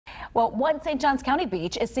Well, one St. Johns County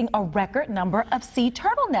beach is seeing a record number of sea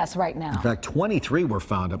turtle nests right now. In fact, 23 were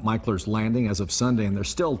found at Meikler's Landing as of Sunday, and they're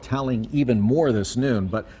still tallying even more this noon.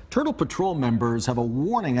 But Turtle Patrol members have a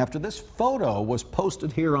warning after this photo was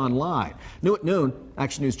posted here online. New at noon,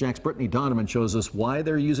 Action News Jack's Brittany Donovan shows us why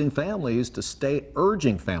they're urging families to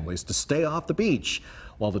stay off the beach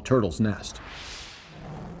while the turtles nest.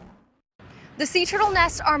 The sea turtle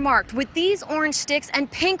nests are marked with these orange sticks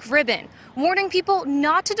and pink ribbon, warning people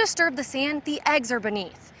not to disturb the sand the eggs are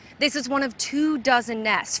beneath. This is one of 24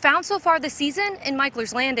 nests found so far this season in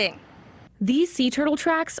Meikler's Landing. These sea turtle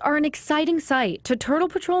tracks are an exciting sight to Turtle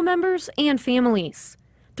Patrol members and families.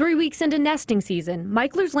 3 weeks into nesting season,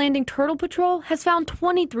 Meikler's Landing Turtle Patrol has found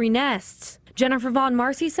 23 nests. Jennifer Vaughn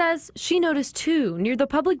Marcy says she noticed 2 near the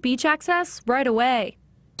public beach access right away.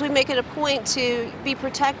 We make it a point to be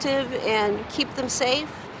protective and keep them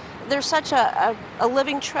safe. They're such a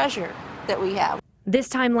living treasure that we have. This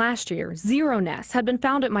time last year, 0 nests had been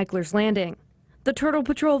found at Meikler's Landing. The Turtle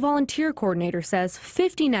Patrol volunteer coordinator says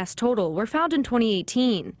 50 nests total were found in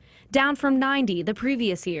 2018, down from 90 the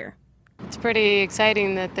previous year. It's pretty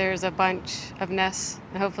exciting that there's a bunch of nests,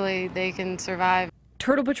 and hopefully they can survive.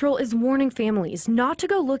 Turtle Patrol is warning families not to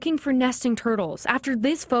go looking for nesting turtles after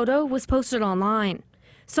this photo was posted online.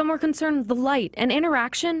 Some were concerned the light and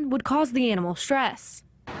interaction would cause the animal stress.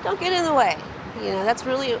 Don't get in the way. That's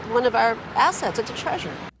really one of our assets. It's a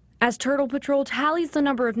treasure. As Turtle Patrol tallies the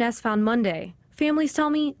number of nests found Monday, families tell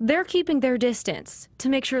me they're keeping their distance to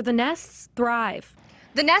make sure the nests thrive.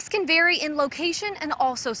 The nests can vary in location and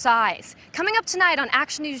also size. Coming up tonight on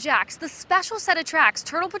Action News Jax, the special set of tracks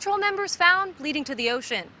Turtle Patrol members found leading to the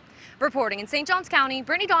ocean. Reporting in St. Johns County,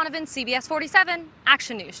 Brittany Donovan, CBS 47,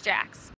 Action News Jax.